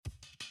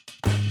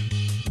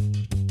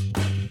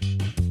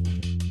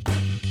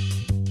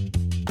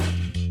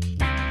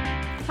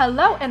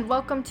Hello and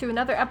welcome to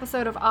another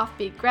episode of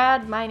Offbeat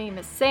Grad. My name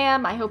is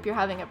Sam. I hope you're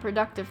having a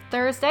productive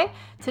Thursday.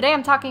 Today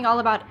I'm talking all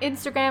about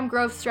Instagram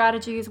growth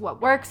strategies,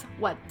 what works,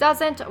 what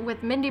doesn't,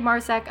 with Mindy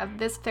Marzek of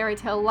This Fairy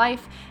Tale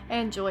Life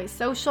and Joy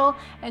Social.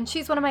 And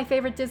she's one of my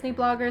favorite Disney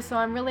bloggers, so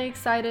I'm really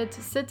excited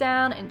to sit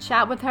down and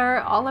chat with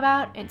her all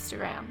about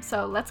Instagram.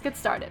 So let's get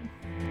started.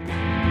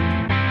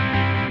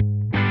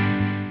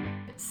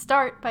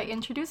 Start by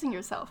introducing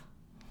yourself.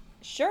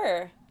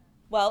 Sure.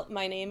 Well,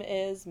 my name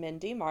is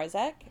Mindy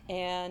Marzek,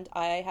 and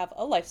I have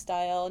a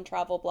lifestyle and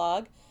travel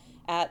blog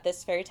at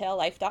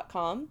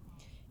thisfairytalelife.com.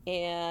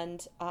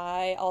 And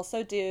I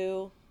also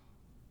do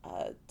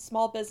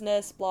small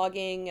business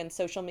blogging and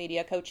social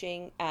media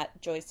coaching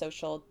at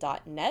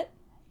joysocial.net.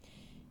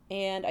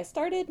 And I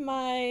started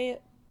my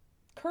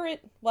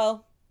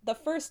the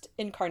first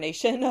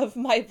incarnation of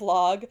my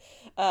blog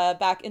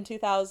back in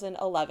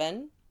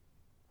 2011.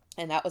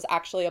 And that was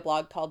actually a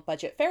blog called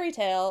Budget Fairy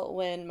Tale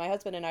when my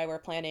husband and I were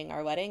planning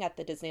our wedding at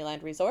the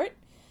Disneyland Resort.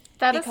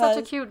 That is such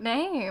a cute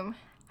name.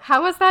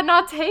 How was that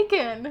not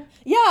taken?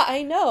 Yeah,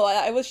 I know.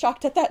 I was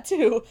shocked at that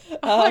too.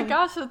 Oh my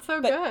gosh, that's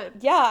so good.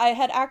 Yeah, I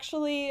had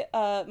actually,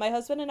 my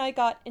husband and I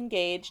got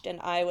engaged,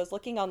 and I was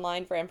looking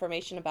online for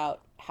information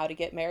about how to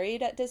get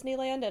married at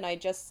Disneyland,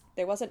 and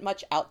there wasn't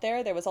much out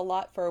there. There was a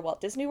lot for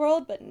Walt Disney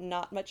World, but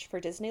not much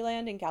for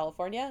Disneyland in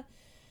California.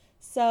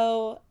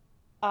 So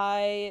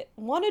I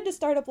wanted to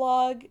start a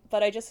blog,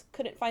 but I just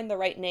couldn't find the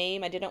right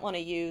name. I didn't want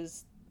to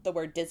use the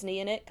word Disney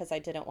in it because I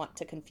didn't want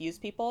to confuse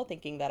people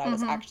thinking that I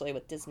was actually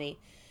with Disney.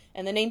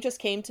 And the name just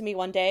came to me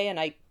one day, and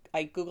I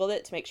Googled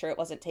it to make sure it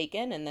wasn't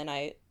taken, and then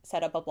I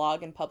set up a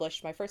blog and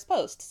published my first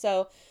post.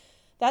 So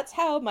that's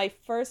how my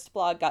first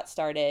blog got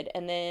started.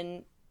 And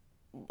then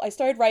I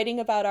started writing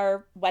about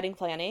our wedding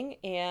planning,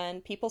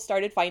 and people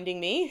started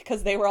finding me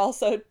because they were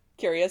also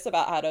curious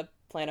about how to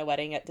plan a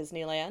wedding at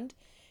Disneyland.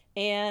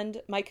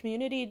 And my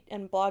community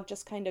and blog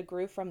just kind of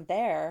grew from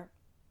there.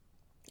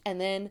 And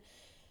then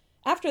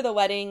after the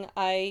wedding,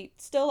 I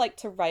still like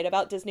to write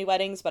about Disney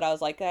weddings, but I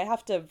was like, I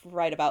have to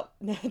write about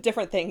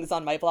different things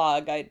on my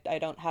blog. I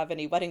don't have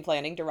any wedding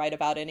planning to write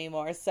about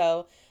anymore.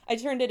 So I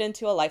turned it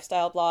into a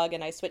lifestyle blog,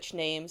 and I switched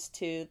names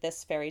to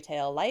This Fairy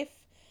Tale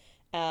Life,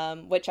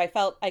 which I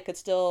felt I could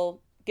still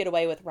get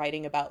away with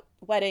writing about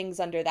weddings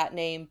under that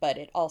name, but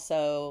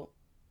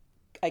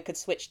I could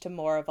switch to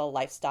more of a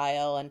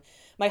lifestyle. And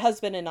my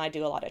husband and I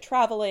do a lot of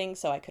traveling,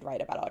 so I could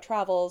write about our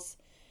travels.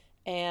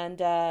 And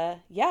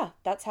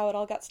that's how it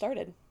all got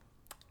started.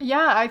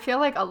 Yeah, I feel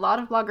like a lot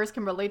of bloggers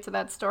can relate to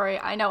that story.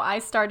 I know I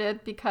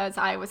started because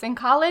I was in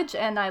college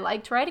and I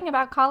liked writing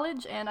about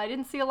college, and I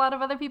didn't see a lot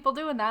of other people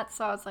doing that.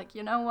 So I was like,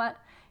 you know what?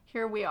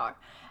 Here we are.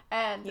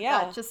 And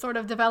that just sort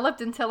of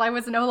developed until I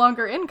was no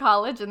longer in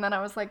college. And then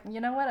I was like, you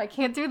know what? I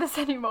can't do this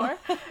anymore.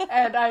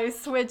 And I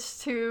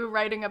switched to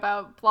writing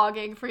about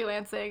blogging,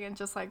 freelancing, and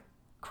just like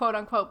quote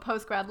unquote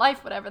post-grad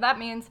life, whatever that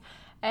means.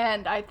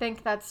 And I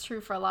think that's true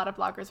for a lot of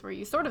bloggers where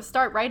you sort of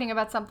start writing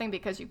about something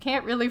because you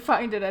can't really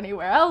find it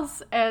anywhere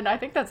else. And I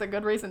think that's a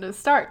good reason to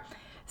start.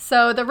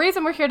 So the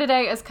reason we're here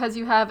today is because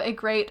you have a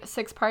great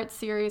 6-part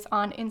series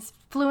on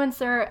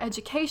influencer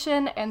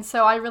education. And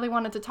so I really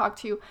wanted to talk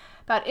to you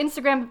about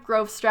Instagram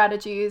growth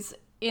strategies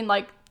in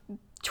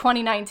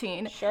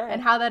 2019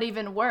 and how that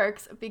even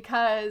works,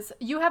 because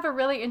you have a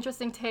really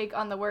interesting take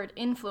on the word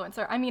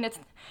influencer. I mean,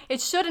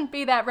 it shouldn't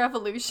be that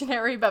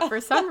revolutionary, but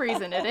for some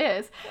reason it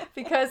is,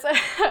 because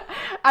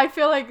I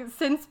feel like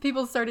since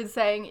people started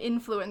saying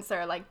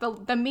influencer,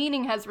 the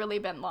meaning has really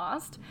been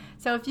lost.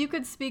 So if you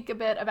could speak a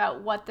bit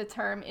about what the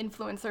term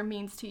influencer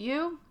means to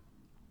you,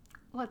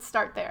 let's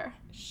start there.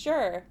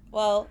 Sure.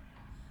 Well,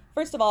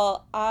 first of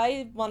all,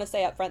 I want to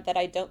say up front that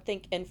I don't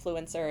think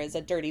influencer is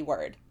a dirty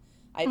word.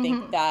 I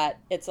think that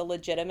it's a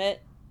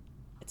legitimate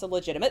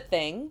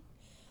thing.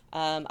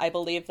 I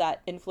believe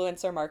that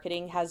influencer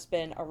marketing has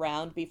been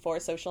around before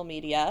social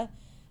media.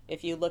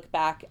 If you look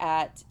back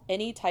at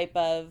any type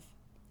of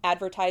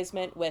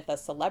advertisement with a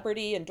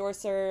celebrity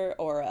endorser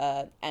or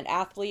an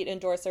athlete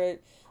endorser,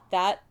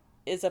 that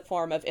is a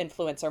form of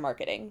influencer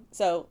marketing.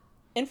 So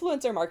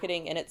influencer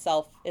marketing in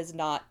itself is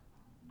not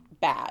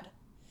bad.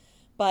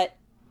 But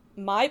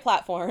my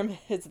platform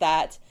is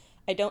that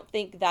I don't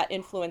think that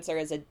influencer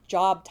is a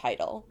job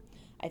title.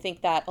 I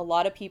think that a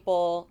lot of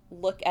people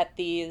look at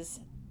these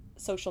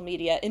social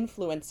media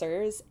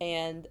influencers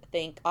and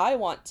think, I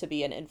want to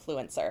be an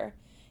influencer.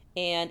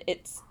 And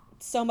it's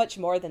so much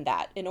more than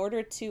that. In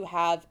order to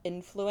have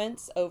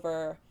influence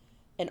over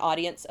an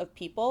audience of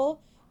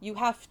people, you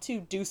have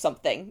to do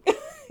something.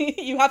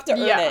 You have to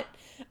earn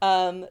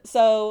it.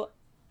 So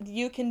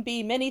you can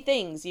be many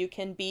things. You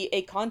can be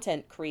a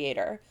content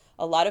creator.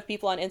 A lot of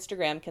people on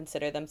Instagram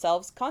consider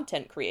themselves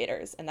content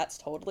creators, and that's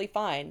totally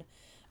fine.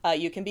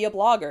 You can be a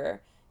blogger.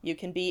 You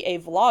can be a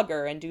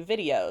vlogger and do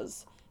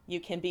videos. You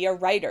can be a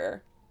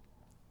writer.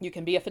 You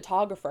can be a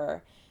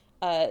photographer.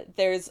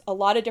 There's a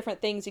lot of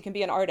different things. You can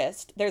be an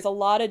artist. There's a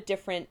lot of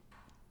different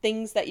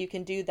things that you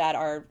can do that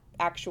are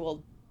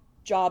actual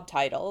job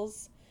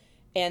titles.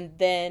 And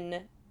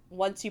then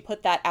once you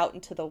put that out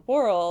into the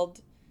world,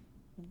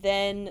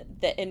 then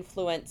the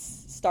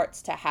influence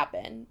starts to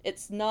happen.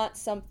 It's not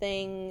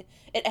something,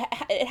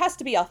 it has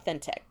to be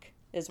authentic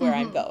is where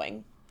I'm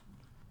going.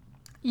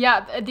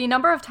 Yeah, the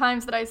number of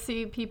times that I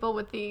see people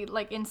with the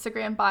like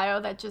Instagram bio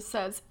that just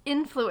says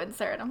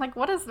influencer, and I'm like,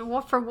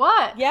 for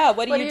what? Yeah,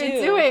 what are you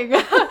doing?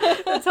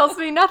 It tells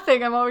me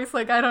nothing. I'm always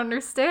like, I don't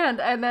understand.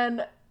 And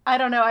then I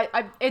don't know.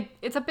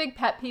 It's a big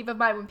pet peeve of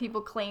mine when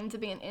people claim to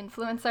be an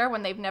influencer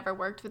when they've never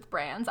worked with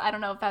brands. I don't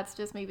know if that's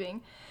just me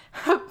being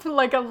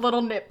like a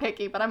little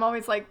nitpicky, but I'm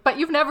always like, but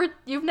you've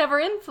never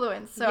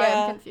influenced, so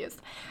yeah. I'm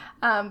confused.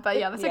 But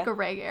yeah, that's a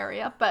gray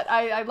area. But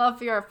I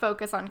love your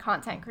focus on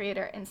content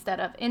creator instead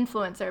of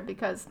influencer,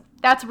 because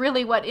that's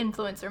really what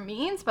influencer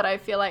means. But I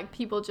feel like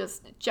people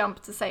just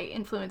jump to say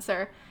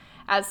influencer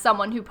as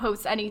someone who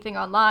posts anything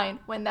online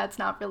when that's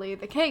not really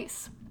the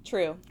case.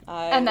 True.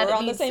 And we're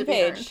on the same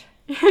page.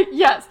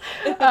 Yes.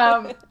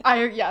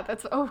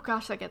 That's, oh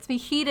gosh, that gets me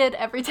heated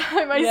every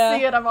time I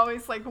see it. I'm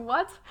always like,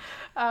 what?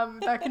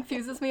 That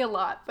confuses me a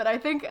lot. But I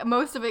think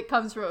most of it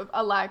comes from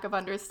a lack of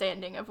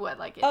understanding of what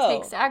it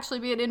takes to actually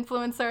be an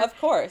influencer. Of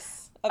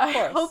course.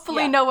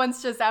 Hopefully no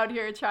one's just out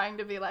here trying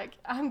to be like,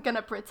 I'm going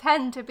to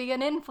pretend to be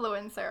an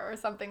influencer or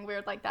something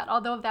weird like that.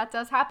 Although that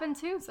does happen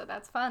too, so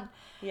that's fun.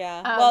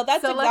 Yeah. Well,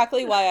 that's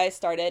exactly why I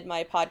started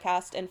my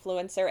podcast,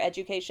 Influencer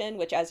Education,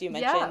 which, as you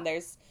mentioned,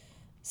 there's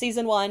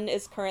Season 1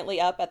 is currently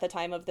up at the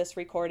time of this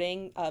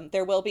recording.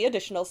 There will be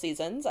additional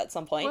seasons at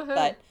some point.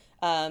 Woohoo.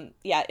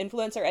 But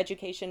Influencer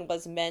Education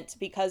was meant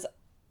because,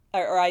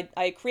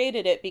 I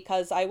created it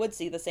because I would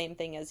see the same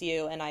thing as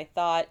you. And I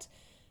thought,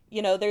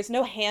 there's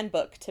no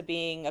handbook to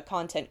being a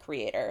content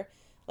creator.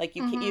 Like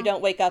you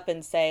don't wake up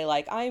and say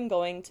like, I'm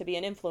going to be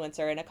an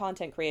influencer and a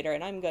content creator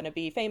and I'm going to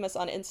be famous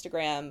on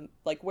Instagram.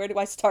 Like, where do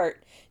I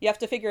start? You have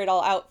to figure it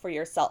all out for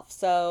yourself.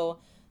 So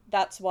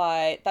that's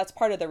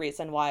part of the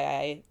reason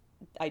why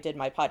I did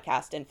my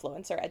podcast,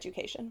 Influencer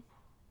Education.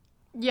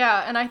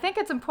 Yeah, and I think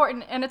it's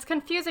important, and it's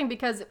confusing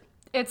because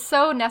it's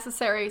so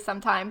necessary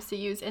sometimes to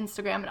use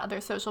Instagram and other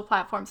social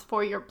platforms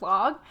for your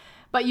blog,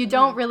 but you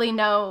don't really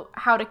know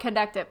how to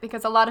connect it,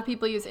 because a lot of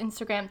people use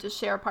Instagram to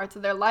share parts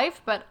of their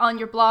life, but on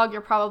your blog,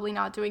 you're probably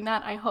not doing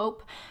that, I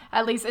hope.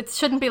 At least it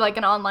shouldn't be like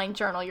an online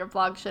journal. Your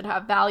blog should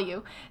have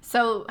value.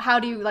 So how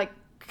do you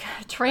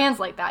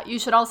translate that? You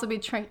should also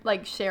be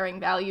sharing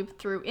value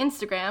through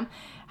Instagram.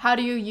 How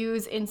do you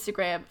use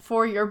Instagram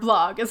for your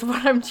blog is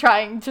what I'm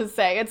trying to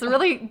say. It's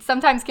really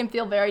sometimes can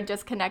feel very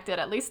disconnected,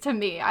 at least to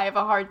me. I have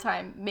a hard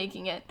time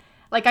making it.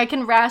 I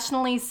can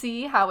rationally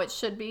see how it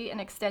should be an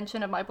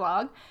extension of my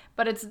blog,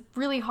 but it's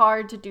really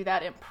hard to do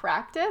that in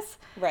practice.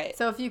 Right.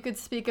 So if you could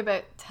speak a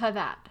bit to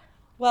that.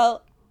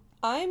 Well,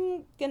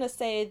 I'm going to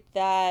say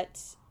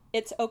that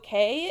it's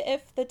okay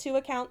if the two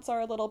accounts are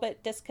a little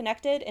bit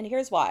disconnected, and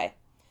here's why.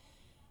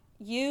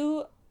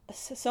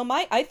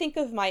 I think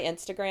of my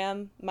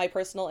Instagram, my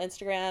personal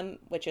Instagram,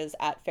 which is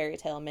at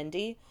Fairytale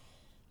Mindy.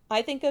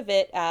 I think of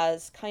it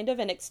as kind of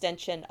an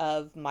extension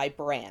of my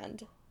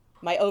brand,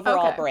 my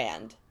overall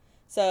brand.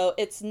 So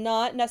it's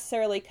not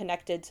necessarily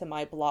connected to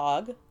my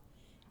blog.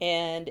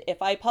 And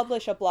if I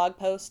publish a blog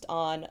post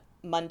on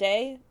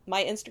Monday,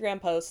 my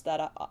Instagram post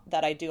that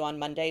I do on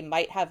Monday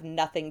might have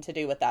nothing to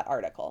do with that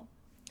article.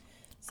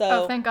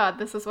 So, thank God,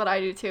 this is what I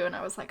do too. And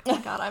I was like, oh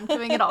my God, I'm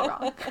doing it all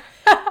wrong.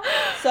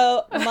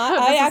 So this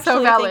is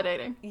so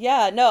validating.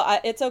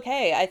 It's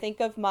okay. I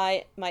think of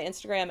my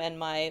Instagram and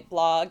my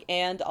blog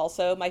and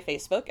also my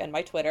Facebook and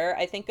my Twitter.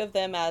 I think of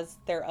them as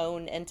their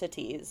own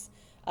entities.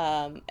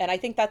 And I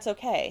think that's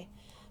okay.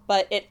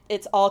 But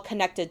it's all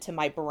connected to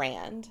my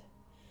brand.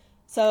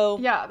 So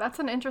yeah, that's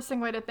an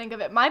interesting way to think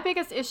of it. My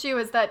biggest issue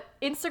is that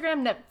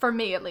Instagram, for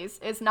me at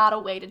least, is not a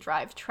way to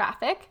drive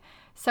traffic.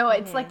 So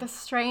it's like the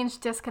strange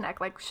disconnect.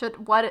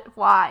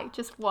 Why?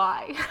 Just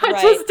why? Right.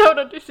 I just don't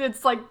understand.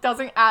 It's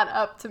doesn't add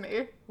up to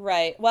me.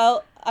 Right.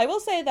 Well, I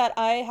will say that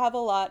I have a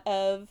lot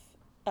of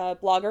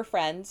blogger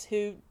friends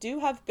who do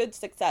have good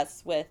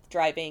success with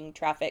driving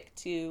traffic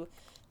to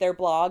their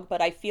blog,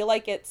 but I feel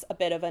like it's a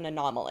bit of an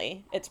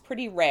anomaly. It's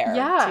pretty rare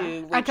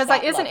to reach because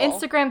that isn't level.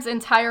 Instagram's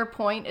entire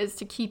point is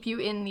to keep you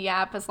in the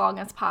app as long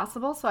as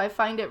possible, so I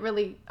find it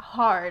really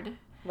hard.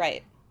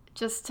 Right.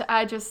 It's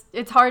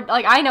hard.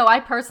 I know I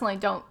personally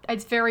don't,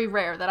 it's very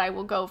rare that I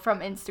will go from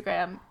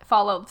Instagram,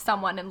 follow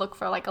someone and look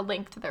for a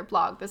link to their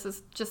blog. This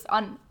is just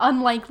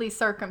unlikely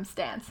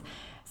circumstance.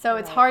 So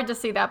it's hard to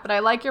see that, but I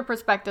like your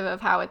perspective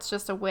of how it's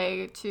just a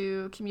way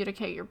to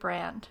communicate your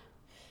brand.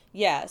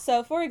 Yeah,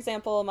 so for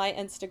example, my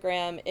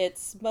Instagram,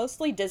 it's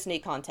mostly Disney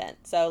content.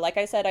 So like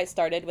I said, I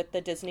started with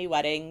the Disney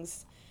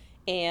weddings,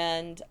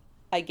 and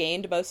I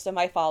gained most of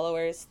my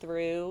followers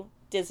through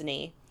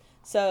Disney.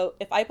 So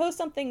if I post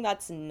something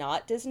that's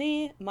not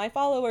Disney, my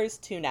followers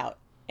tune out.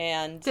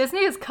 And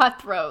Disney is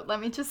cutthroat, let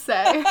me just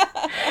say.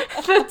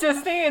 The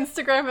Disney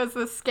Instagram is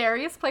the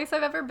scariest place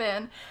I've ever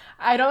been.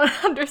 I don't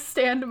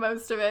understand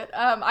most of it.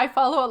 I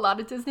follow a lot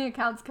of Disney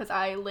accounts because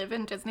I live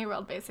in Disney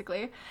World,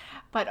 basically.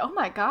 But oh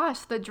my gosh,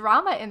 the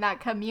drama in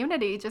that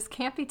community just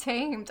can't be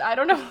tamed. I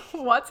don't know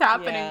what's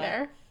happening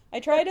there.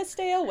 I try to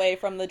stay away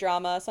from the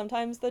drama.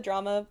 Sometimes the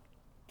drama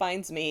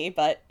finds me,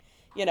 but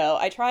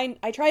I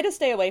try to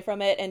stay away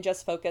from it and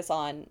just focus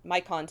on my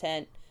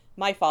content,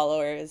 my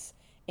followers,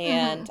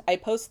 and I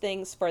post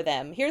things for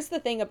them. Here's the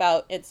thing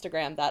about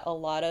Instagram that a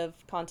lot of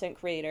content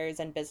creators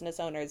and business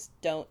owners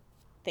don't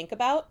think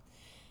about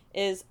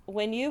is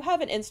when you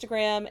have an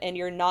Instagram and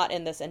you're not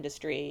in this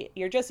industry,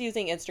 you're just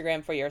using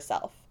Instagram for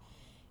yourself.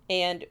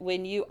 And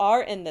when you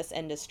are in this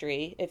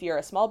industry, if you're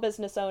a small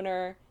business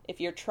owner, if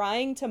you're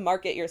trying to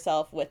market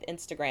yourself with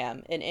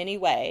Instagram in any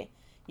way,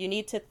 you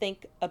need to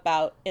think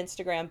about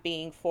Instagram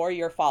being for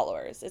your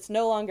followers. It's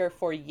no longer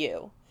for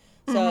you.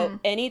 So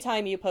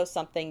anytime you post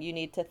something, you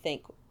need to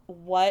think,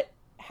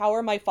 how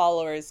are my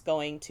followers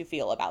going to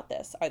feel about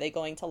this? Are they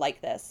going to like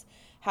this?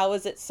 How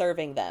is it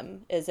serving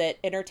them? Is it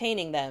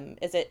entertaining them?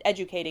 Is it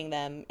educating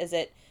them? Is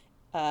it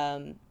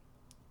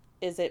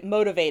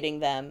motivating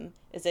them?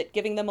 Is it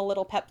giving them a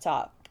little pep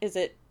talk? Is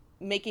it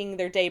making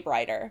their day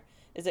brighter?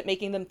 Is it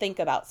making them think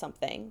about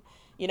something?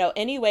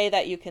 Any way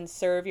that you can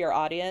serve your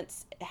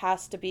audience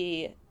has to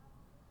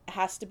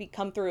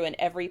come through in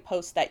every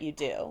post that you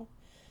do.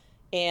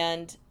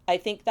 And I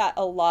think that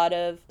a lot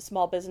of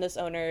small business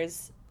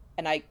owners,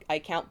 and I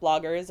count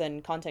bloggers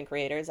and content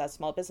creators as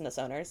small business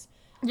owners.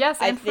 Yes,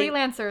 and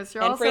freelancers.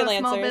 You're also a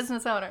small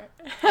business owner.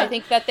 I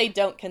think that they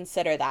don't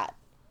consider that.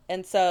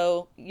 And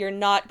so you're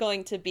not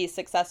going to be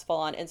successful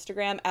on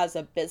Instagram as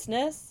a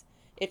business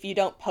if you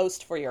don't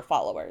post for your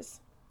followers.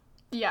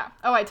 Yeah.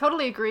 Oh, I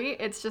totally agree.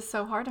 It's just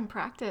so hard in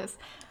practice.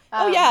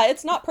 Yeah,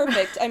 it's not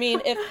perfect. I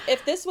mean,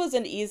 if this was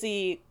an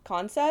easy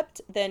concept,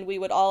 then we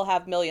would all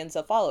have millions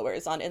of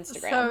followers on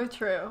Instagram. So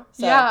true.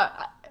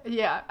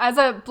 Yeah. As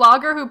a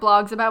blogger who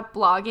blogs about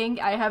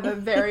blogging, I have a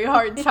very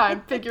hard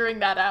time figuring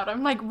that out.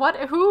 I'm like,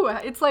 who?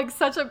 It's like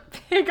such a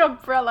big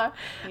umbrella.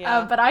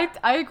 Yeah. But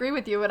I agree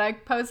with you. When I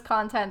post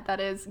content that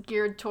is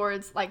geared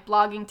towards like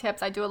blogging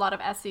tips, I do a lot of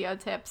SEO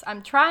tips.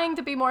 I'm trying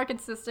to be more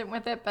consistent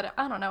with it, but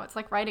I don't know. It's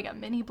like writing a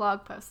mini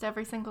blog post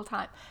every single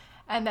time.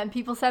 And then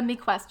people send me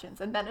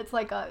questions, and then it's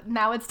like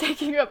now it's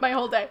taking up my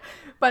whole day.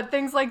 But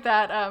things like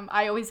that,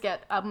 I always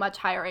get a much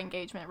higher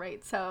engagement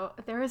rate. So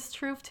there is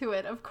truth to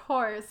it, of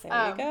course.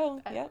 There you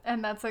go. Yep.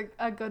 And that's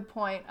a good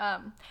point.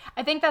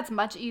 I think that's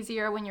much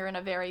easier when you're in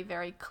a very,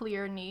 very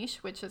clear niche,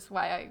 which is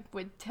why I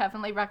would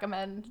definitely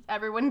recommend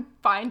everyone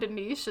find a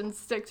niche and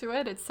stick to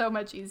it. It's so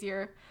much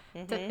easier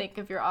to think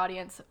of your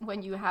audience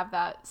when you have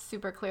that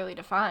super clearly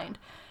defined.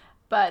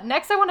 But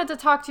next I wanted to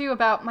talk to you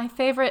about my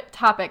favorite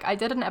topic. I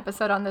did an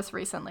episode on this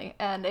recently,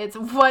 and it's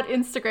what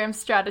Instagram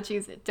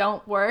strategies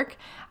don't work.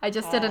 I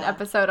just did an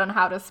episode on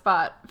how to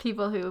spot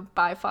people who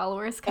buy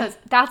followers, because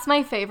that's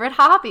my favorite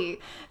hobby.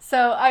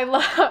 So I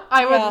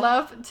would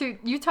love to,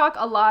 you talk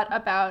a lot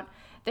about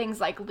things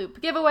like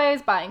loop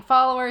giveaways, buying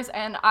followers,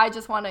 and I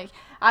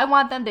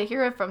want them to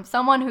hear it from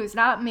someone who's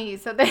not me,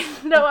 so they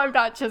know I'm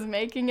not just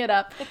making it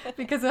up,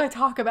 because I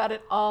talk about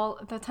it all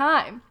the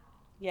time.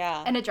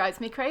 Yeah. And it drives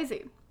me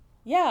crazy.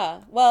 Yeah,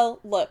 well,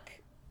 look,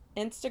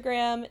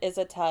 Instagram is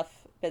a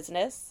tough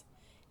business,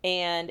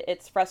 and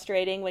it's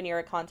frustrating when you're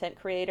a content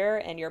creator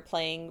and you're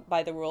playing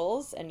by the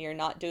rules and you're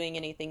not doing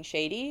anything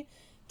shady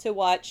to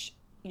watch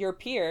your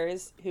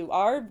peers who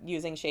are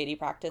using shady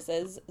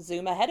practices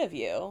zoom ahead of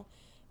you.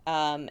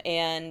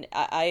 And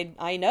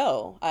I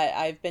know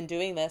I've been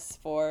doing this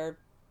for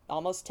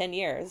almost 10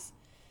 years.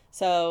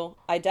 So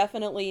I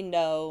definitely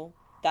know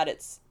that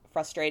it's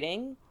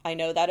frustrating. I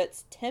know that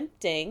it's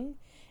tempting.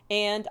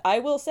 And I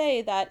will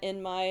say that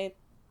in my,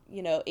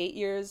 8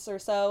 years or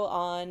so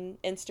on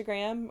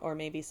Instagram, or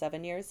maybe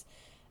 7 years,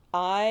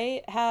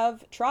 I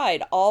have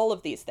tried all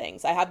of these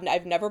things.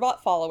 I've never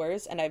bought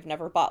followers and I've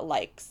never bought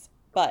likes,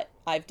 but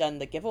I've done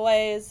the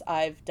giveaways.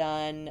 I've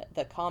done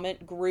the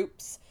comment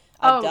groups.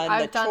 I've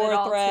done the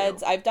chore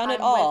threads. I've done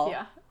it all.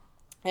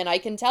 And I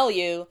can tell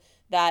you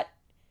that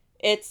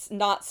it's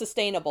not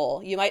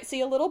sustainable. You might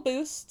see a little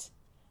boost.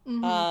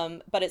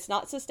 But it's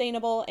not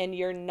sustainable, and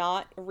you're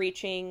not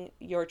reaching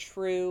your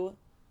true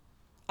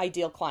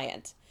ideal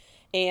client.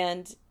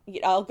 And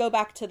I'll go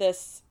back to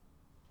this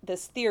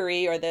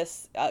theory, or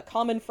this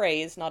common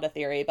phrase, not a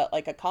theory, but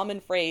like a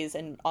common phrase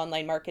in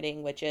online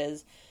marketing, which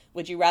is,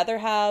 would you rather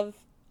have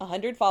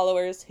 100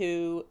 followers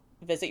who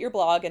visit your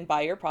blog and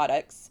buy your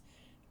products,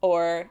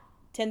 or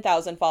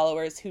 10,000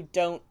 followers who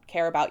don't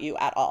care about you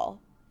at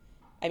all?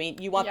 I mean,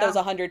 you want those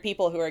 100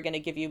 people who are going to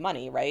give you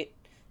money, right?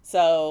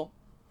 So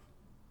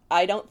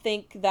I don't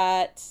think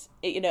that,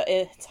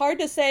 it's hard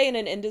to say in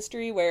an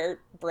industry where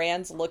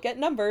brands look at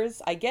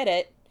numbers. I get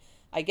it.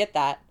 I get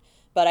that.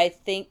 But I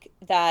think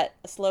that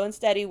slow and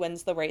steady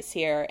wins the race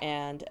here,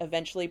 and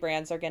eventually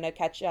brands are going to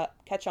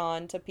catch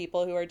on to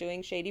people who are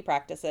doing shady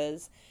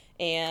practices.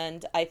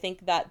 And I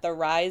think that the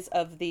rise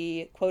of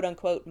the quote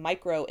unquote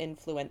micro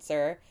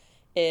influencer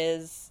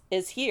is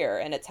here,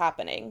 and it's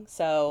happening.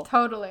 So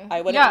totally,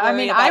 I wouldn't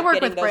worry about I work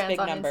getting with those brands big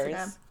on numbers.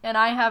 Instagram, and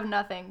I have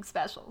nothing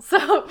special.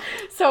 So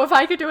if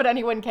I could do it,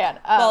 anyone can.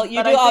 Well,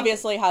 you do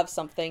obviously have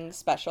something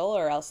special,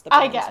 or else the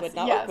brands would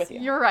not work with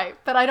you. You're right,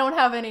 but I don't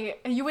have any.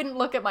 You wouldn't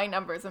look at my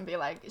numbers and be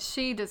like,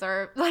 she gets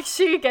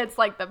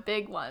like the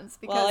big ones,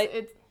 because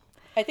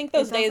I think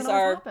those days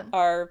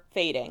are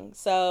fading.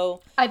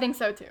 So I think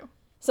so too.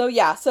 So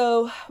yeah,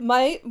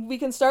 we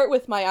can start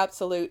with my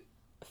absolute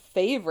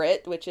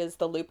favorite, which is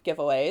the loop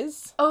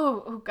giveaways.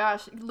 Oh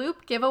gosh,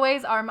 loop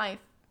giveaways are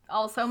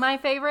also my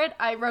favorite.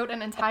 I wrote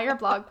an entire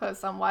blog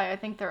post on why I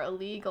think they're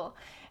illegal,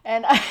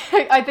 and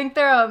I think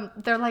they're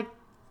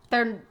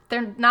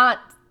not.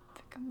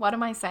 What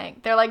am I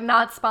saying? They're like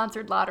not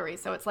sponsored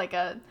lotteries, so it's like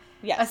a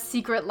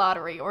secret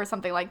lottery or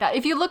something like that.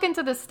 If you look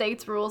into the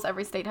state's rules,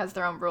 every state has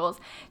their own rules.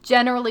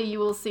 Generally, you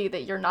will see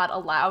that you're not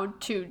allowed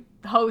to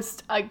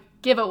host a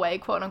giveaway,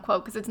 quote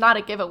unquote, because it's not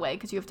a giveaway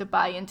because you have to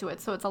buy into it,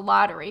 so it's a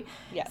lottery.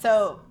 Yes.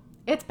 So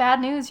it's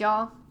bad news,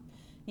 y'all.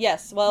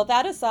 Yes. Well,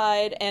 that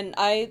aside, and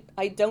I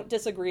don't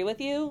disagree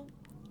with you.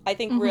 I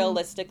think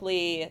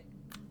realistically,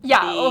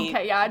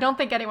 I don't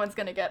think anyone's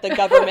gonna get the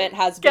government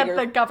has bigger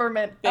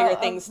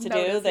things to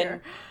do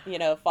than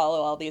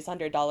follow all these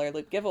 $100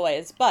 loop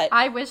giveaways. But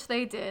I wish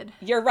they did.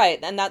 You're right,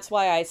 and that's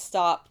why I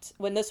stopped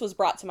when this was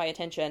brought to my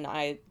attention.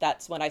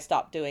 That's when I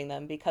stopped doing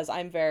them, because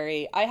I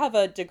have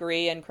a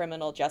degree in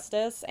criminal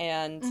justice,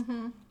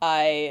 and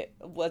I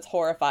was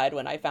horrified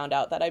when I found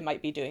out that I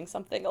might be doing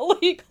something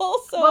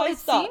illegal. So I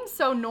stopped. Seems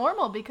so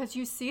normal because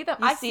you see them.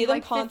 I see them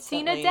like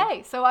constantly. 15 a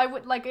day. So I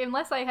would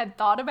unless I had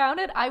thought about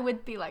it, I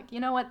would be like, you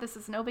know what? This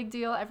is no big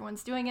deal.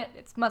 Everyone's doing it.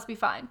 It must be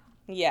fine.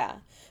 Yeah.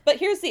 But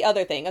here's the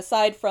other thing,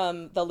 aside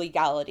from the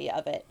legality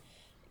of it.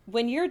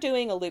 When you're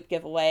doing a loop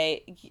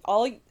giveaway,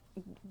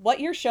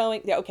 what you're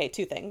showing, okay,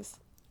 two things.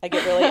 I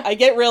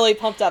get really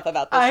pumped up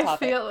about this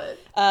topic. I feel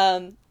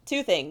it.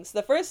 Two things.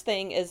 The first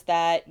thing is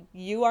that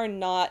you are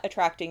not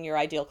attracting your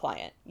ideal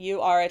client.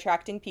 You are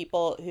attracting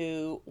people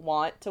who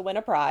want to win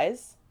a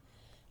prize.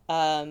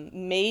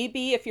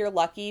 Maybe if you're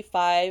lucky,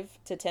 5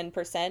 to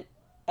 10%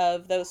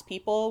 of those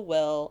people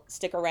will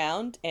stick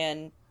around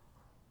and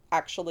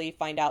actually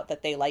find out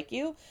that they like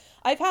you.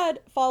 I've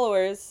had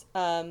followers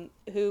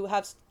who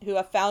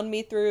have found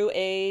me through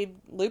a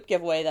loop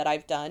giveaway that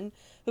I've done,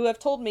 who have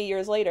told me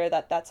years later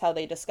that that's how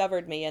they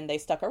discovered me, and they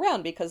stuck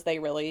around because they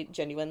really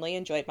genuinely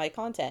enjoyed my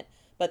content.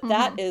 But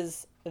that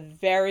is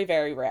very,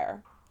 very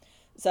rare.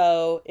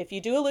 So if you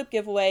do a loop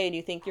giveaway and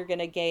you think you're going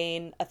to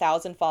gain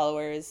 1,000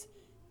 followers,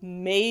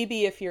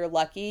 maybe if you're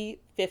lucky,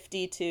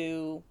 50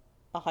 to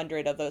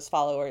 100 of those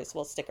followers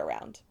will stick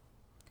around.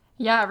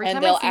 Yeah, every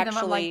time I see them,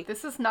 I'm like,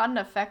 this is not an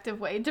effective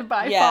way to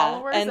buy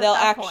followers. And they'll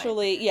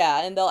actually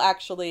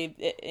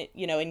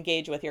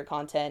engage with your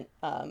content.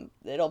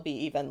 It'll be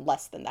even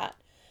less than that.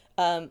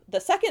 The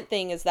second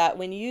thing is that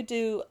when you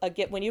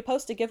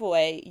post a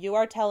giveaway, you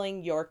are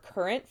telling your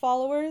current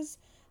followers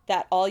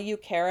that all you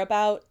care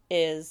about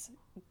is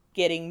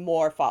getting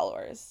more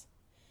followers.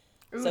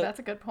 Ooh, so that's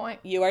a good point.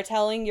 You are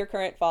telling your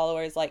current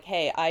followers, like,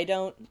 hey, I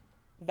don't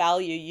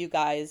value you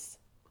guys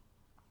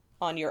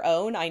on your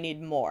own. I need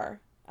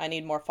more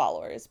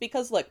followers,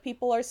 because look,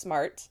 people are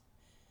smart.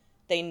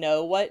 They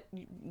know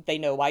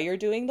why you're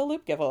doing the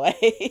loop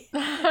giveaway.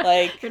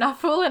 Like, you're not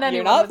fooling anyone.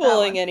 You're not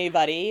fooling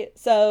anybody.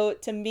 So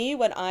to me,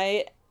 when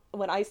I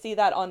see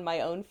that on my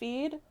own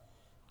feed,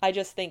 I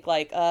just think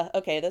like,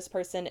 okay, this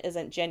person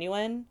isn't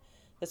genuine.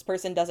 This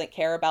person doesn't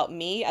care about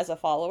me as a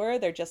follower.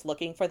 They're just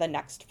looking for the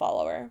next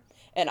follower.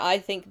 And I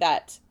think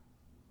that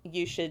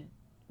you should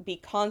be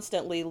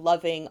constantly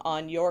loving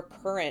on your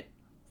current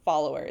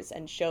followers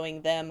and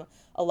showing them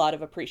a lot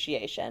of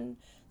appreciation.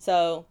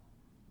 So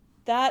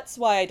that's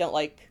why I don't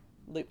like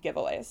loop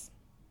giveaways.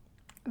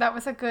 That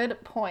was a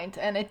good point,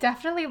 and it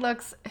definitely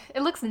looks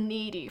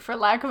needy, for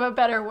lack of a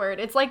better word.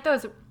 It's like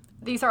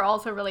these are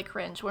also really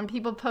cringe when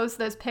people post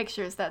those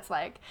pictures that's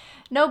like,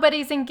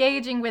 nobody's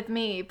engaging with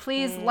me,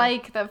 please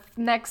like the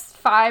next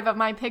 5 of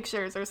my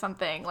pictures or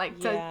something, like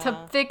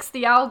to fix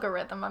the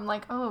algorithm. I'm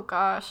like, oh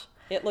gosh.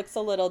 It looks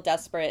a little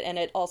desperate, and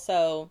it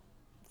also,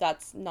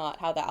 that's not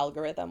how the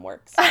algorithm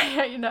works.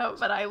 I know,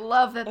 but I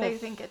love that they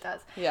think it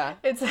does. Yeah.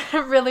 It's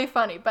really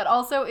funny, but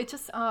also it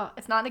just,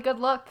 it's not a good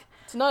look.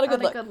 It's not a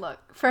good look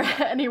for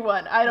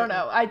anyone. I don't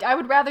know. I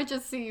would rather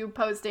just see you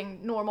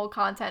posting normal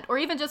content, or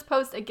even just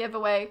post a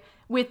giveaway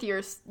with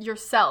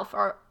yourself,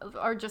 or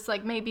just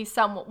like maybe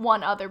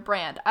one other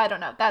brand. I don't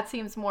know. That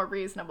seems more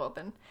reasonable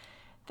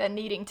than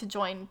needing to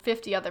join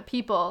 50 other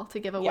people to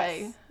give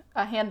away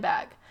a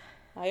handbag.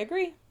 I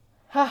agree.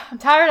 I'm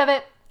tired of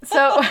it.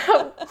 So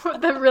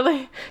that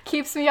really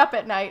keeps me up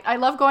at night. I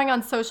love going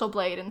on Social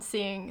Blade and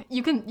seeing,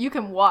 you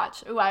can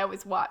watch. Ooh, I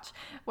always watch.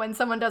 When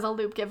someone does a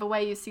loop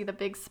giveaway, you see the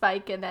big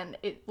spike, and then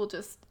it will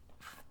just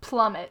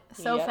plummet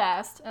so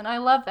fast. And I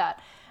love that.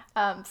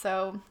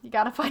 So you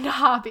gotta find a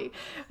hobby.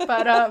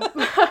 But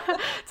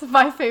it's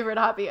my favorite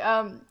hobby.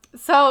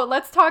 So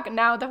let's talk,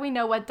 now that we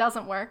know what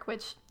doesn't work,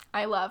 which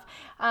I love.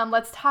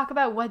 Let's talk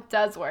about what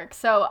does work.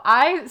 So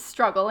I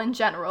struggle in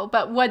general,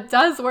 but what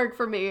does work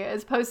for me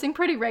is posting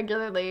pretty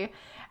regularly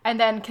and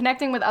then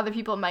connecting with other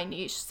people in my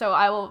niche. So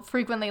I will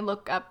frequently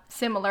look up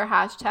similar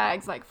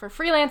hashtags, like for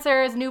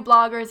freelancers, new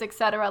bloggers,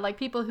 etc., like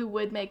people who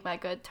would make my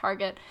good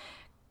target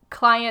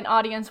client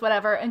audience,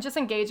 whatever, and just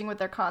engaging with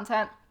their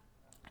content.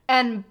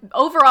 And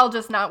overall,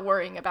 just not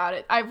worrying about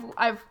it.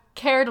 I've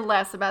cared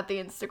less about the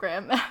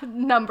Instagram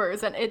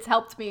numbers, and it's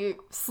helped me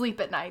sleep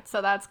at night,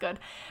 so that's good.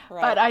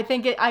 Right. But I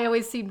think I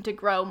always seem to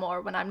grow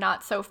more when I'm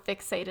not so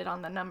fixated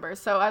on the numbers.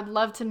 So I'd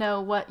love to know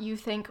what you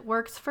think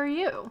works for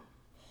you.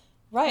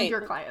 Right. And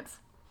your clients.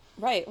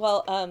 Right.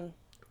 Well,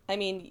 I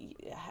mean,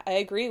 I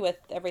agree with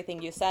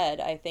everything you said.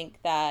 I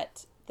think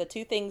that the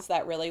two things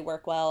that really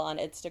work well on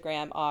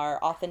Instagram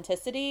are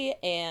authenticity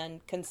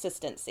and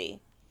consistency.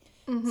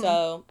 Mm-hmm.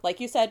 So, like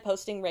you said,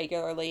 posting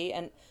regularly,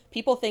 and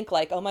people think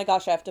like, oh my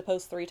gosh, I have to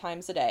post 3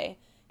 times a day.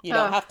 You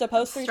don't have to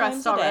post 3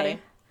 times a day.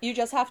 You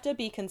just have to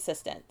be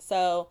consistent.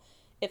 So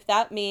if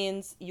that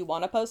means you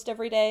want to post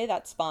every day,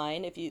 that's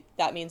fine. If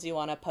that means you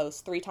want to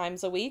post 3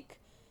 times a week,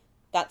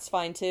 that's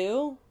fine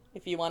too.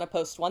 If you want to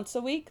post once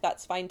a week,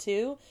 that's fine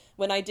too.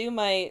 When I do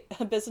my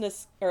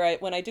business, or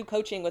when I do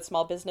coaching with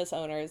small business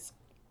owners,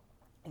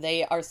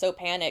 they are so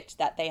panicked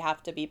that they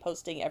have to be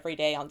posting every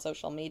day on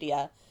social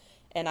media.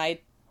 And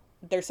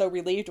they're so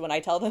relieved when I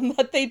tell them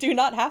that they do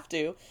not have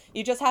to.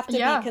 You just have to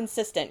be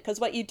consistent, because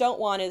what you don't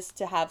want is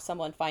to have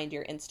someone find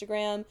your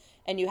Instagram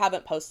and you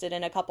haven't posted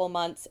in a couple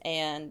months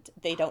and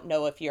they don't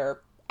know if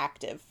you're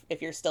active,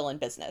 if you're still in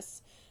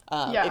business,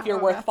 if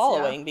you're worth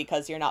following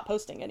because you're not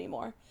posting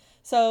anymore.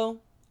 So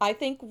I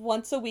think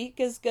once a week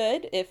is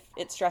good if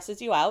it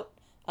stresses you out.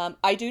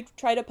 I do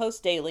try to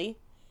post daily,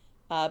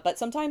 but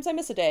sometimes I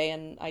miss a day,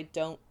 and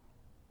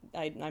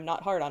I'm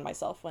not hard on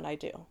myself when I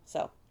do.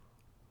 So,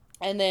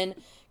 and then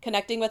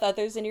connecting with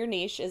others in your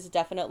niche is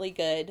definitely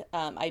good.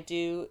 I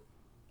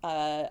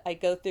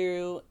go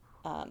through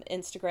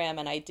Instagram,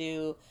 and I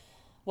do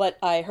what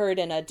I heard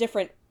in a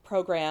different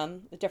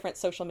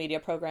social media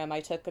program I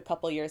took a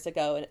couple years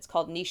ago, and it's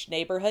called niche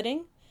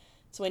neighborhooding.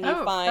 It's when you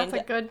find...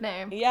 that's a good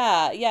name.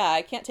 Yeah,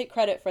 I can't take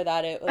credit for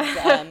that. It was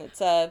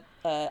it's a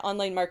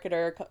online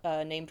marketer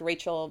named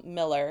Rachel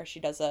Miller.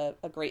 She does a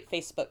great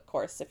Facebook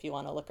course if you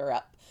want to look her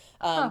up.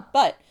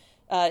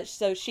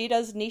 So she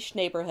does niche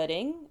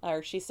neighborhooding,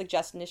 or she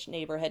suggests niche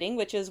neighborhooding,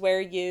 which is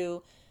where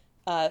you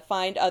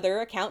find other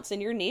accounts in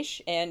your niche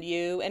and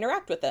you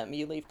interact with them.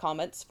 You leave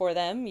comments for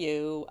them.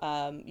 You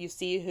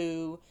see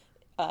who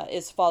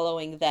is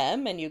following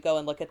them, and you go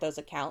and look at those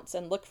accounts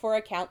and look for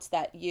accounts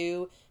that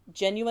you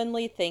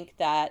genuinely think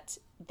that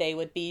they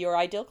would be your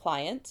ideal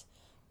client,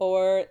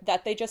 or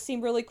that they just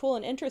seem really cool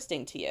and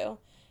interesting to you,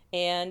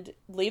 and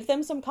leave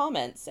them some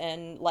comments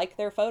and like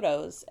their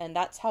photos. And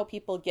that's how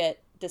people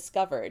get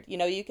discovered.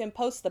 You can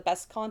post the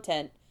best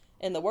content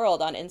in the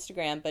world on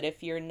Instagram, but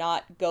if you're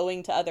not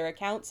going to other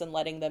accounts and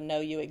letting them know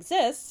you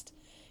exist,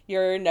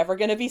 you're never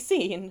going to be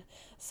seen.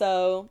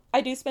 So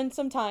I do spend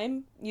some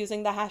time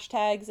using the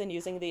hashtags and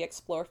using the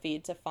explore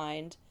feed to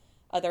find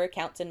other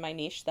accounts in my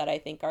niche that I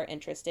think are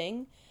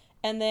interesting.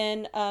 And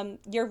then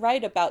you're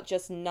right about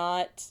just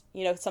not,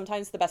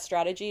 sometimes the best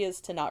strategy is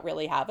to not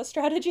really have a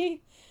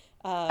strategy.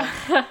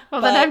 Then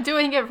I'm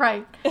doing it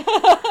right.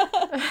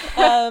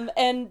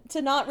 And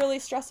to not really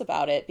stress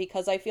about it,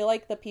 because I feel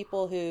like the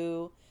people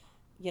who,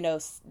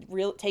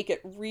 take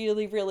it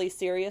really, really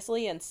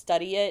seriously and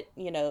study it,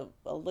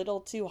 a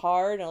little too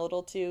hard and a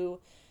little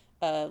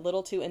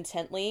too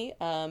intently,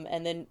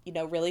 and then,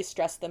 really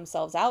stress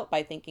themselves out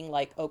by thinking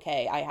like,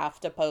 okay, I have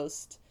to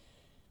post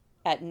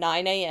at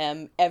 9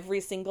 a.m.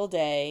 every single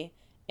day,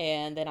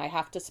 and then I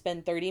have to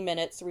spend 30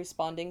 minutes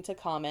responding to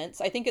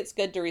comments. I think it's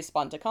good to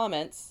respond to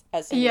comments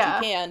as soon as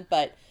you can,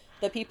 but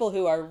the people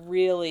who are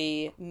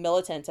really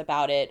militant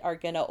about it are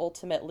going to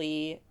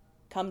ultimately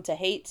come to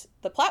hate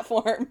the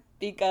platform,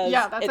 because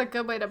that's a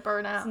good way to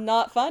burn out. It's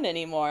not fun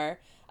anymore.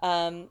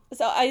 So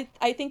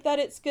I think that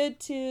it's good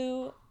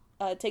to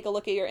take a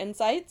look at your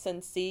insights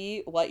and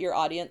see what your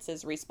audience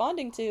is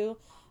responding to,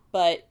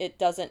 but it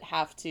doesn't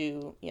have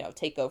to,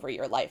 take over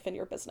your life and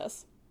your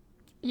business.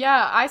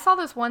 Yeah, I saw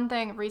this one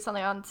thing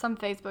recently on some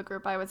Facebook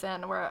group I was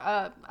in where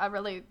a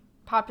really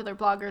popular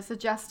blogger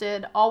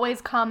suggested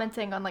always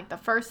commenting on like the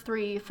first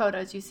 3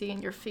 photos you see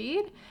in your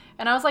feed.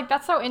 And I was like,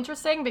 that's so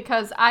interesting,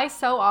 because I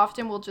so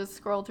often will just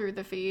scroll through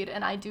the feed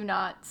and I do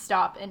not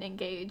stop and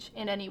engage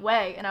in any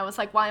way. And I was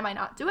like, why am I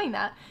not doing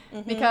that?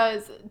 Mm-hmm.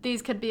 Because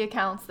these could be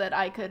accounts that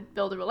I could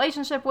build a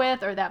relationship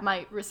with, or that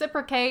might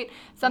reciprocate,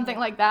 something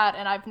like that.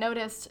 And I've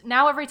noticed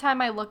now every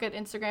time I look at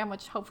Instagram,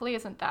 which hopefully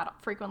isn't that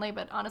frequently,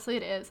 but honestly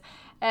it is,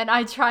 and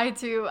I try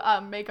to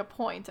make a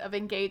point of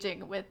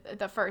engaging with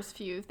the first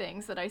few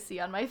things that I see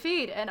on my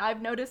feed. And I've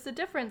noticed a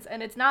difference,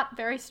 and it's not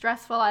very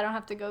stressful. I don't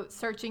have to go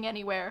searching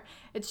anywhere.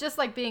 It's just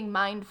like being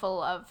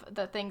mindful of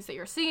the things that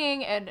you're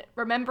seeing and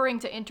remembering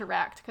to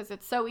interact, because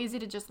it's so easy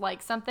to just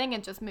like something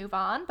and just move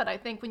on. But I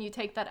think when you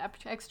take that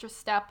extra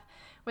step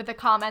with a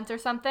comment or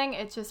something,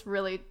 it just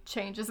really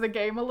changes the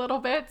game a little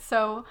bit.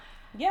 So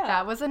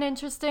that was an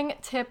interesting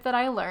tip that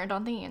I learned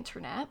on the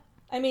internet.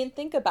 I mean,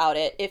 think about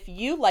it. If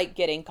you like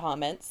getting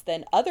comments,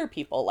 then other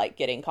people like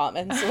getting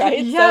comments, right?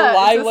 Yeah, so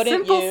why it's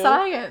wouldn't simple you?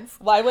 Science.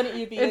 Why wouldn't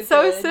you be? It's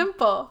so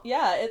simple.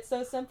 Yeah, it's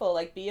so simple.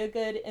 Like, be a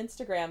good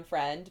Instagram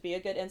friend, be a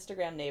good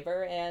Instagram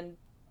neighbor, and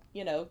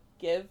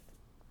give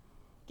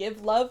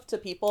love to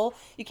people.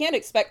 You can't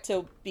expect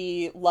to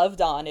be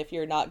loved on if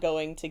you're not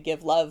going to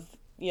give love,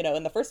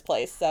 in the first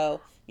place.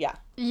 So Yeah.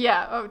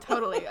 Yeah, oh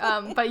totally.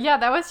 But yeah,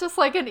 that was just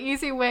like an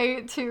easy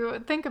way to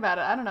think about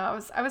it. I don't know.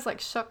 I was like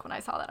shook when I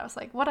saw that. I was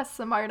like, what a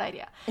smart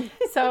idea.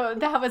 So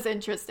that was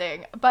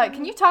interesting. But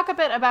can you talk a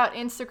bit about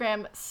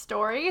Instagram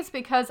stories?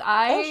 Because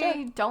I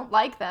sure. don't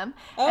like them.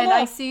 Oh, And no.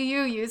 I see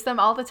you use them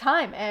all the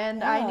time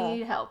and I Yeah.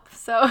 need help.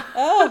 So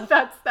Oh.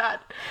 that's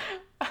that.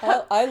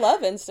 I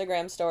love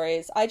Instagram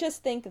stories. I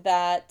just think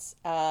that,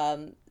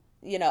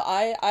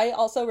 I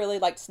also really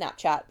liked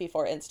Snapchat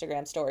before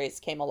Instagram stories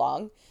came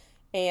along.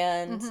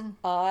 And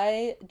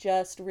I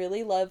just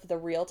really love the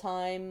real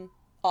time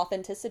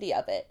authenticity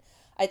of it.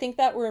 I think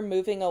that we're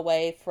moving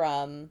away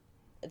from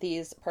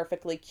these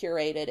perfectly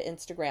curated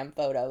Instagram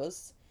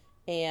photos,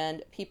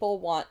 and people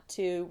want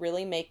to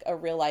really make a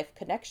real life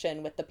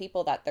connection with the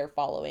people that they're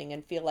following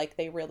and feel like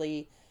they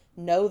really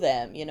know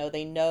them.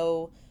 They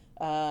know,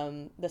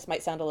 this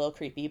might sound a little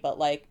creepy, but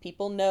like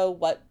people know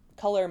what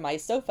color my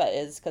sofa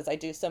is because I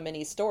do so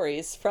many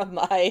stories from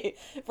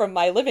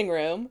my living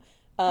room.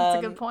 That's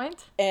a good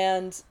point.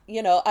 And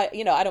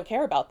I don't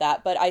care about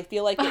that, but I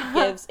feel like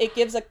it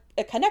gives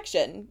a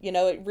connection.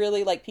 It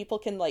really, like, people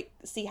can like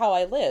see how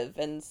I live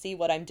and see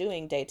what I'm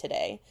doing day to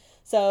day.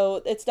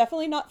 So it's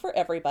definitely not for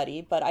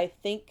everybody, but I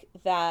think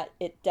that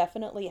it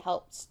definitely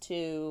helps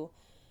to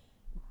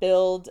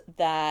build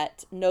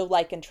that know,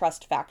 like, and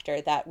trust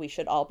factor that we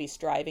should all be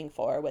striving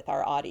for with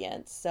our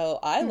audience. So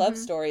I love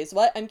stories.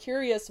 I'm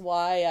curious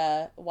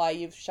why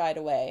you've shied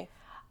away.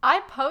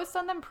 I post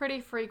on them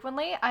pretty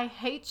frequently. I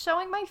hate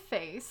showing my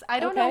face. I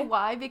don't know Okay.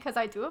 why, because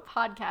I do a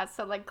podcast,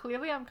 so like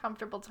clearly I'm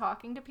comfortable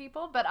talking to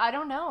people, but I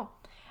don't know.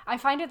 I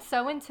find it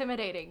so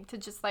intimidating to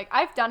just like,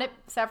 I've done it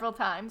several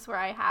times where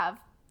I have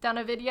done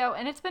a video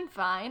and it's been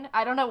fine.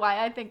 I don't know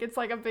why I think it's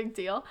like a big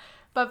deal,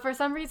 but for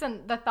some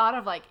reason the thought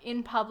of like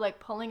in public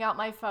pulling out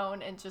my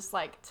phone and just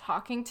like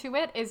talking to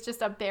it is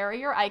just a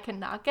barrier I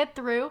cannot get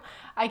through.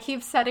 I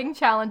keep setting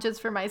challenges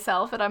for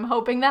myself and I'm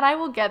hoping that I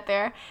will get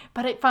there,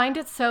 but I find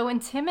it so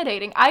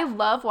intimidating. I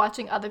love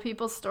watching other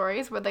people's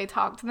stories where they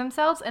talk to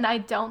themselves and I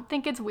don't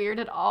think it's weird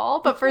at all,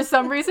 but for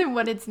some reason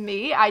when it's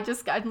me,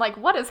 I'm like,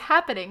 what is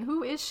happening?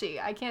 Who is she?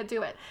 I can't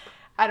do it.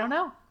 I don't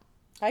know.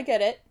 I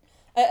get it.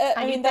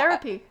 I need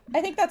therapy.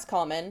 I think that's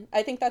common.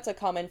 I think that's a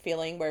common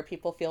feeling where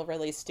people feel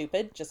really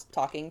stupid just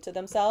talking to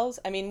themselves.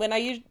 I mean, when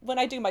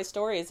I do my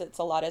stories, it's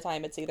a lot of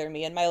time it's either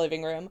me in my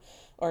living room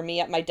or me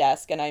at my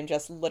desk, and I'm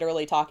just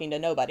literally talking to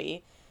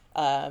nobody.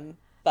 But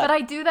I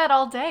do that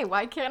all day.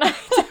 Why can't I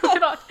do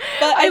it all?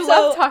 But I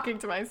love talking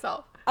to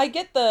myself. I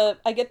get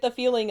the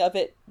feeling of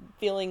it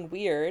feeling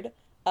weird.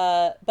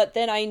 But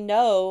then I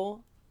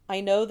know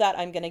that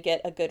I'm going to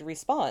get a good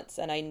response,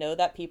 and I know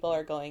that people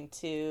are going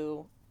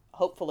to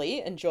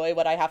hopefully enjoy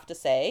what I have to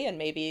say, and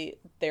maybe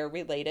they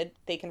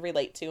can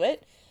relate to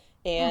it,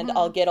 and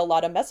I'll get a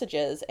lot of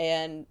messages,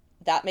 and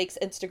that makes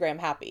Instagram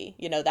happy.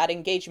 That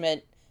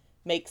engagement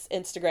makes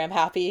Instagram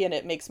happy, and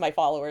it makes my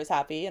followers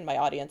happy and my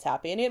audience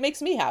happy, and it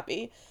makes me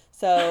happy.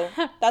 So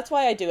that's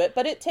why I do it.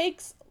 But it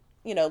takes,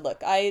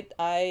 look,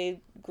 I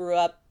grew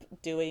up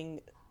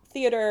doing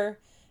theater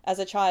as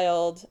a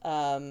child.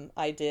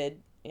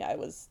 I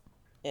was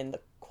in the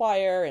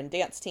choir and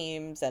dance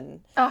teams, and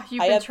Oh,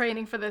 you've been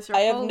training for this your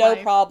I whole have no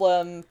life.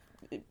 problem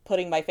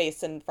putting my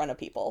face in front of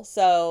people.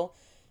 So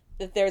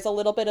there's a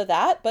little bit of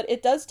that, but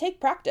it does take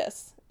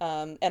practice.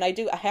 And I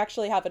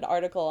actually have an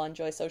article on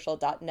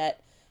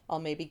joysocial.net. I'll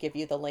maybe give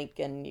you the link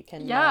and you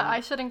can Yeah, I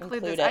should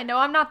include this. it. I know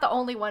I'm not the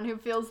only one who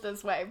feels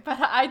this way, but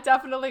I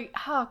definitely,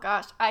 oh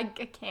gosh, I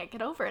can't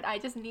get over it. I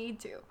just need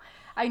to.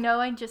 I know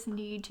I just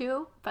need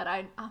to, but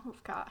oh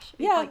gosh,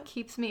 it like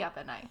keeps me up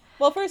at night.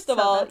 Well, first of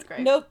So all, that's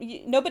great.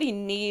 nobody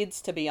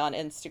needs to be on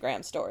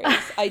Instagram stories.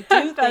 I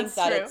do think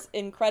that true. it's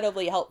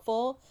incredibly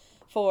helpful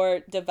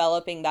for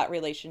developing that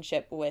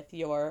relationship with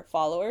your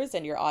followers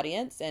and your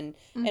audience, and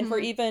for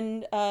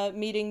even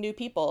meeting new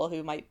people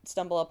who might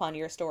stumble upon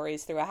your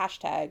stories through a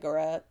hashtag or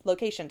a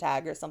location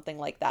tag or something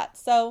like that.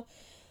 So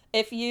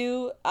if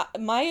you,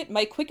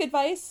 my quick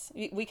advice,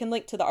 we can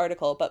link to the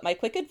article, but my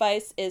quick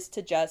advice is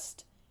to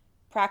just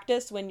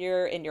practice when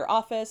you're in your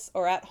office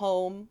or at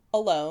home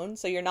alone,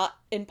 so you're not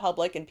in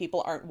public and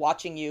people aren't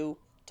watching you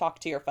talk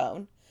to your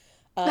phone.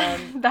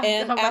 And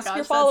oh my ask gosh, your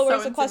that's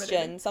followers so a question,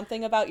 intimidating.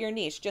 something about your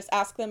niche. Just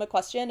ask them a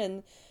question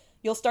and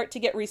you'll start to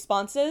get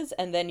responses,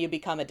 and then you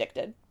become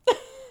addicted.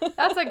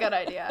 That's a good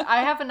idea.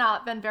 I have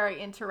not been very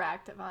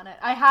interactive on it.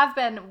 I have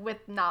been with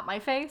not my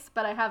face,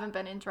 but I haven't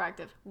been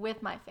interactive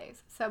with my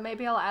face. So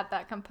maybe I'll add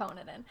that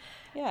component in.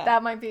 Yeah.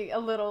 That might be a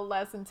little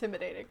less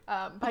intimidating.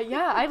 But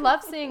yeah, I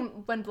love seeing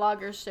when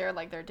bloggers share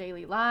like their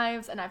daily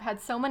lives. And I've had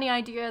so many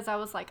ideas. I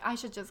was like, I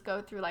should just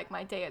go through like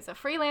my day as a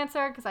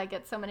freelancer because I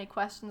get so many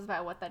questions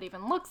about what that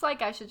even looks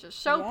like. I should just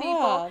show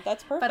people.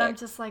 That's perfect. But I'm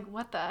just like,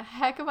 what the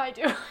heck am I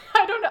doing?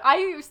 I don't know. I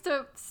used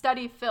to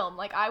study film.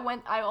 Like I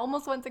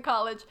almost went to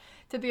college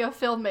to be a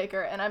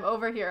filmmaker, and I'm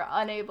over here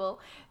unable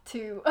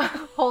to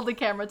hold the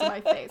camera to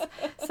my face.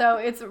 So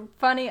it's a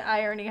funny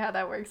irony how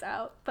that works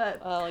out.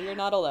 But well, you're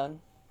not alone.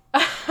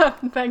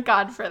 Thank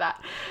God for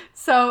that.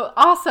 So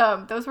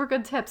awesome. Those were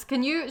good tips.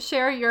 Can you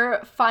share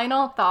your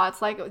final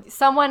thoughts? Like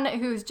someone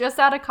who's just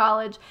out of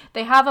college,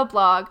 they have a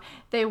blog,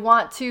 they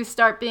want to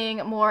start being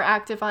more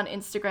active on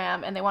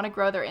Instagram and they want to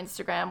grow their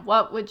Instagram.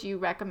 What would you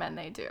recommend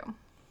they do?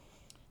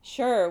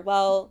 Sure.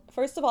 Well,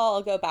 first of all,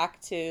 I'll go back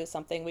to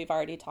something we've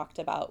already talked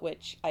about,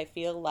 which I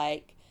feel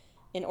like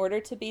in order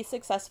to be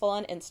successful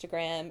on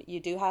Instagram, you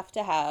do have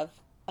to have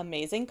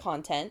amazing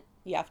content.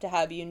 You have to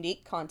have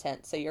unique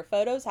content. So your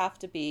photos have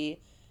to be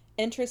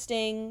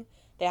interesting.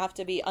 They have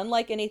to be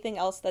unlike anything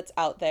else that's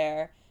out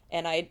there.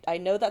 And I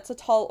know that's a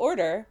tall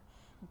order,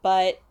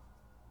 but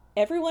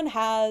everyone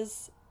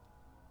has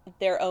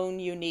their own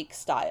unique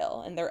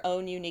style and their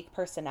own unique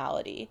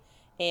personality.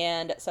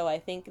 And so I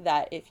think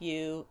that if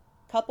you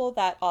couple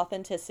that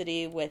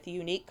authenticity with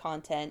unique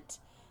content,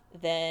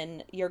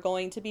 then you're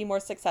going to be more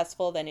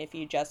successful than if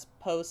you just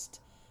post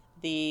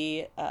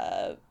the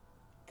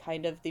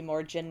kind of the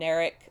more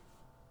generic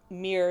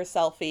mirror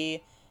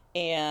selfie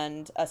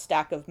and a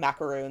stack of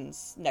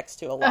macaroons next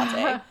to a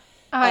latte.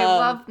 I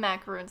love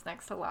macaroons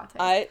next to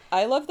latte.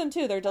 I love them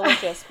too. They're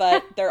delicious,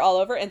 but they're all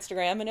over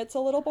Instagram and it's a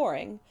little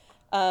boring.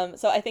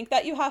 So I think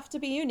that you have to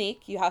be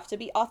unique. You have to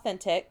be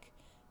authentic.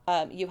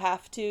 You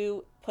have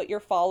to put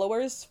your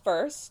followers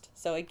first.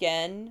 So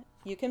again,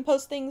 you can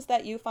post things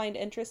that you find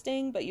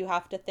interesting, but you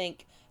have to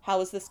think,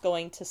 how is this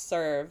going to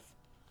serve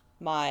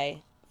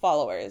my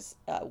followers?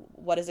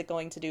 What is it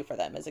going to do for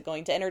them? Is it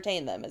going to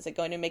entertain them? Is it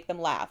going to make them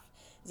laugh?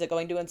 Is it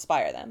going to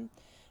inspire them?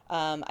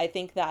 I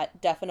think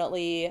that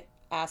definitely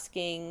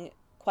asking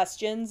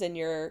questions in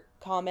your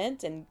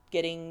comment and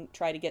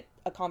try to get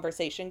a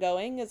conversation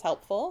going is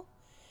helpful.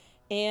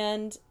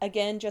 And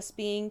again, just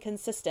being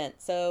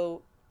consistent.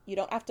 So you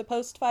don't have to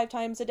post 5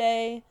 times a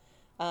day.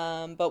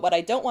 But what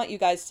I don't want you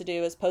guys to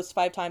do is post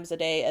 5 times a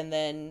day and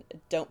then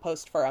don't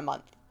post for a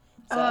month.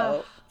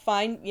 So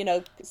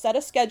set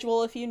a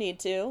schedule if you need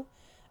to.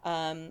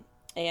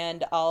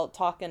 And I'll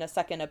talk in a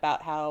second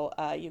about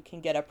how you can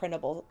get a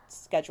printable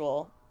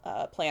schedule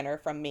planner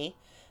from me.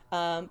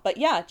 But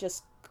yeah,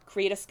 just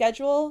create a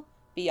schedule,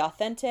 be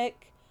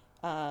authentic,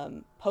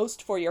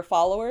 post for your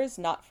followers,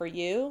 not for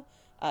you.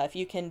 If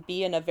you can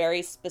be in a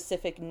very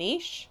specific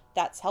niche,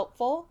 that's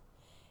helpful.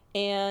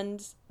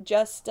 And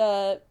just,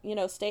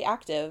 stay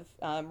active,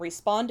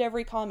 respond to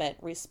every comment,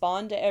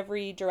 respond to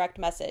every direct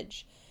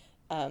message,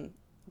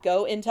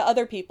 go into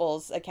other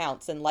people's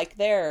accounts and like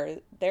their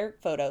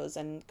photos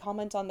and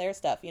comment on their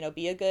stuff,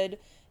 be a good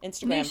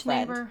Instagram niche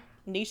friend. Neighbor.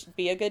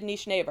 Be a good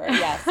niche neighbor.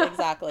 Yes,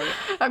 exactly.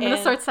 I'm going to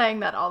start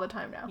saying that all the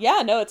time now.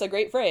 Yeah, no, it's a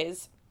great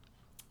phrase.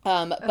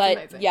 But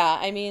amazing. Yeah,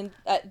 I mean,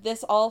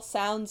 this all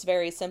sounds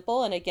very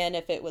simple. And again,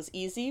 if it was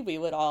easy, we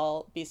would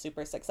all be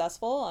super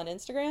successful on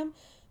Instagram.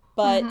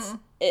 But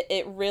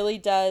it really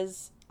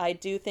does. I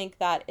do think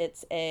that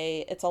it's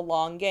a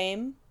long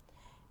game.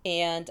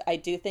 And I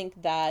do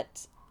think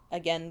that,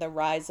 again, the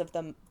rise of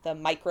the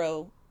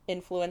micro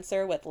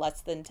influencer with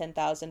less than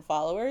 10,000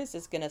 followers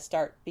is going to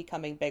start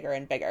becoming bigger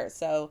and bigger.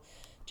 So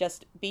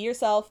just be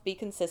yourself, be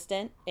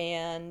consistent,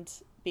 and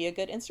be a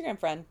good Instagram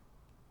friend.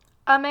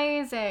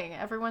 Amazing.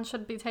 Everyone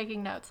should be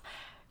taking notes.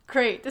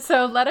 Great.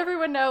 So let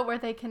everyone know where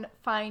they can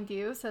find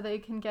you so they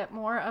can get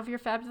more of your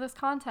fabulous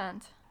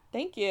content.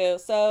 Thank you.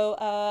 So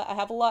I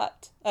have a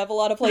lot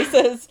of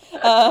places.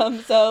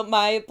 So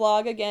my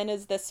blog, again,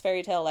 is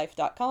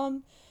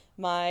thisfairytalelife.com.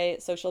 My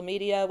social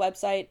media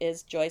website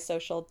is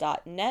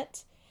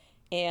joysocial.net.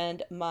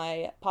 And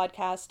my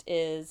podcast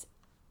is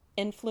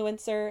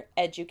Influencer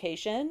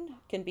Education.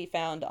 Can be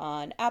found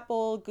on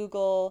Apple,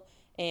 Google,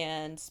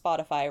 and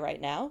Spotify right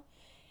now.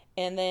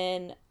 And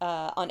then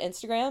on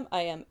Instagram,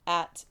 I am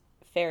at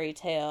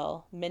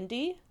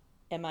fairytalemindy,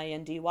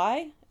 MINDY,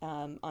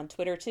 on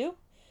Twitter too,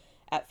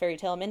 at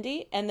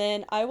fairytalemindy. And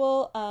then I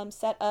will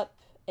set up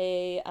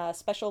a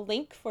special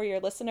link for your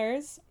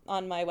listeners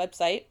on my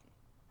website.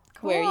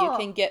 Cool. Where you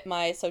can get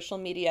my social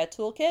media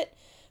toolkit,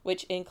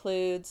 which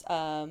includes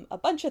a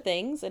bunch of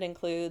things. It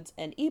includes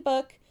an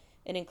ebook.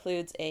 It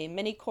includes a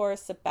mini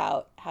course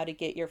about how to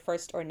get your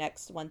first or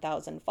next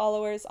 1,000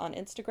 followers on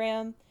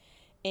Instagram.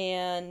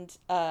 And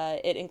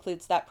it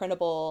includes that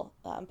printable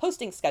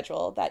posting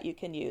schedule that you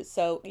can use.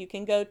 So you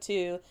can go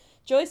to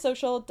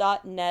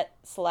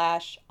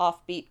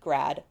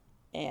joysocial.net/offbeatgrad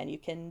and you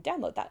can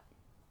download that.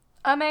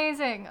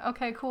 Amazing.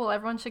 Okay, cool.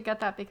 Everyone should get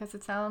that because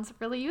it sounds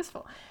really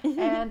useful.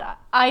 And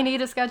I need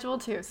a schedule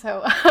too,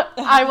 so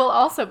I will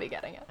also be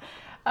getting it.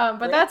 But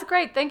great. That's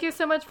great. Thank you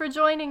so much for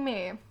joining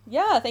me.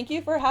 Yeah, thank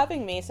you for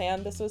having me,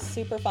 Sam. This was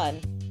super fun.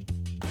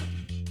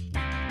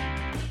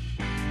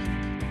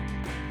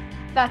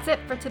 That's it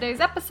for today's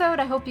episode.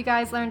 I hope you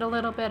guys learned a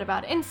little bit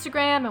about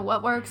Instagram and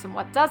what works and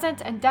what doesn't,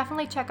 and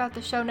definitely check out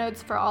the show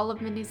notes for all of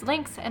Mindy's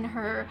links and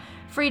her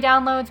free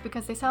downloads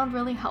because they sound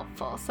really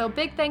helpful. So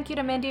big thank you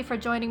to Mindy for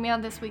joining me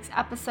on this week's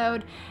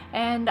episode,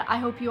 and I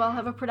hope you all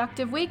have a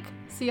productive week.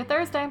 See you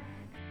Thursday.